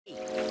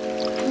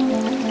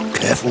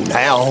Careful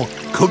now.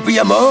 Could be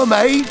a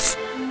mermaid's.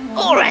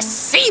 Or a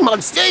sea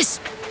monster's.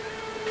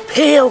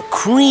 Pale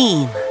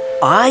cream.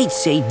 I'd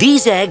say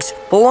these eggs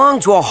belong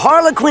to a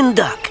harlequin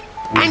duck.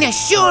 And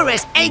as sure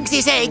as eggs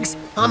is eggs,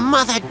 a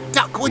mother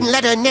duck wouldn't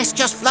let her nest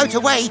just float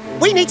away.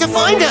 We need to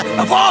find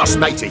her. Avast,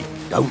 matey.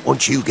 Don't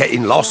want you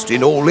getting lost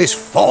in all this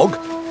fog.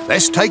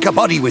 Let's take a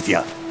buddy with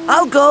you.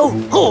 I'll go.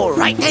 All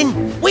right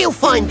then, we'll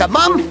find the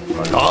mum.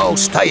 And I'll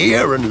stay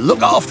here and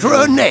look after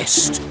her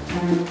nest.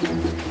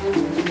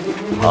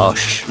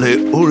 Hush,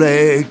 little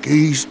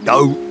eggies,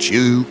 don't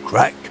you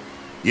crack.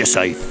 You're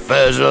safe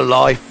as a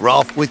life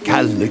raft with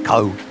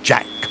Calico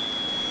Jack.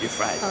 You're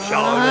fragile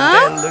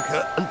and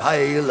delicate and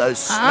pale as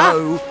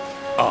snow.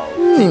 Oh,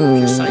 think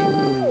you're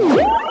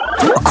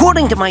safe.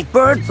 According to my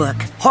bird book,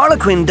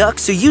 harlequin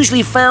ducks are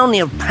usually found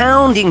near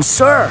pounding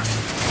surf.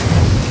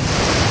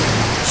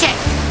 Check.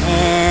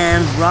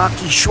 And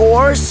rocky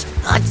shores.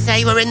 I'd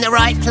say we're in the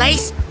right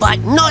place, but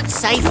not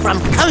safe from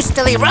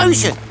coastal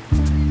erosion.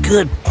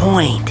 Good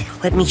point.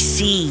 Let me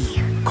see.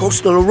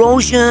 Coastal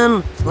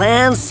erosion,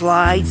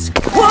 landslides.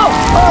 Whoa!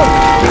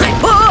 Oh!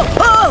 Oh!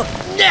 Oh!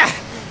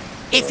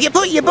 If you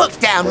put your book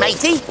down,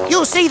 matey,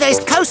 you'll see there's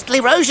coastal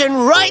erosion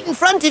right in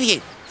front of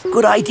you.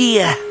 Good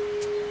idea.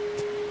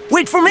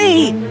 Wait for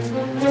me!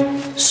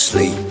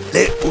 Sleep,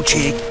 little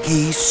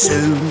chickies,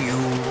 soon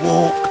you'll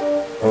walk.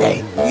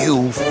 Then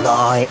you'll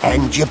fly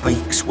and your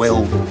beaks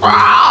will...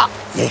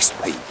 Yes,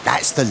 Pete,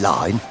 that's the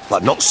line,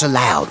 but not so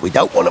loud. We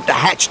don't want them to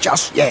hatch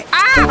just yet.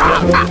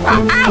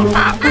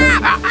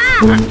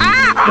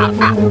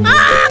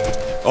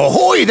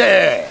 Ahoy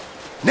there!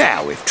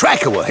 Now, if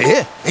Tracker were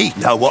here, he'd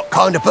know what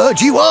kind of bird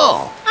you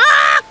are.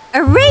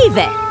 A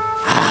raven.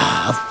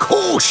 Of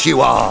course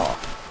you are.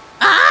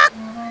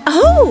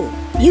 Oh,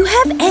 you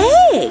have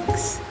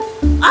eggs.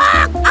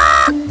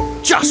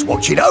 Just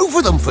watching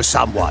over them for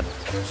someone.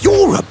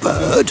 You're a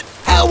bird.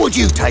 How would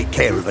you take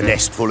care of a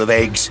nest full of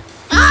eggs?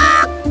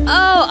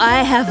 Oh,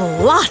 I have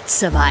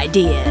lots of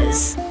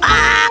ideas.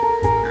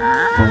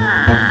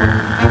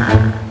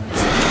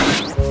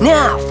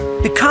 Now,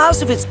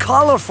 because of its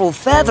colorful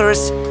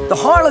feathers, the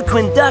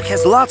harlequin duck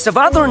has lots of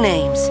other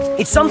names.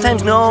 It's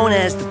sometimes known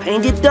as the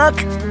painted duck,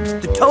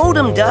 the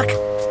totem duck,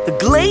 the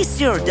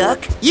glacier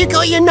duck. You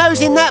got your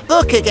nose in that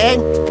book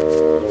again?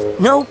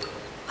 Nope,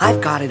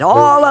 I've got it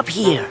all up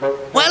here.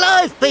 Well,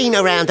 I've been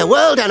around the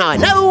world and I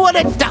know what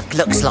a duck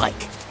looks like.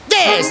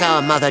 There's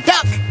our mother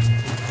duck.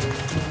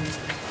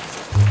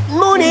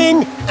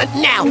 Morning.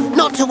 Now,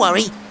 not to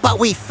worry, but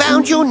we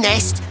found your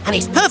nest and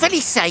it's perfectly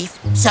safe.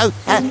 So,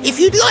 if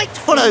you'd like to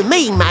follow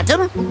me,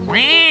 madam.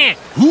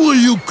 Who are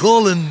you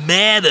calling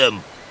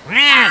madam?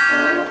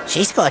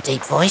 She's got a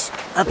deep voice.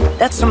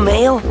 That's a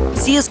male.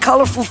 See his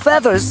colorful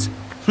feathers?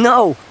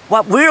 No,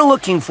 what we're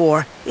looking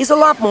for is a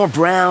lot more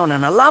brown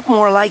and a lot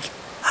more like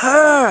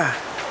her.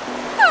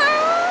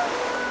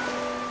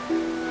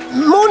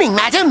 Morning,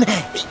 madam.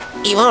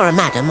 You are a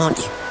madam, aren't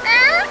you?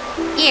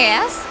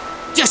 Yes.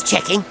 Just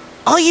checking.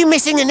 Are you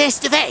missing a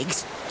nest of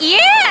eggs?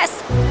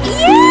 Yes!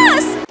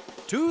 Yes!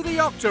 To the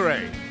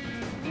octarray.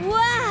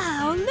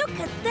 Wow, look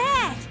at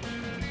that!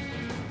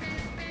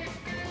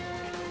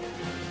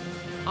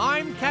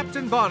 I'm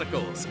Captain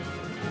Barnacles.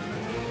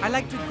 I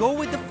like to go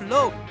with the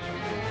flow.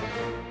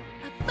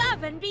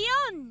 Above and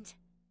beyond.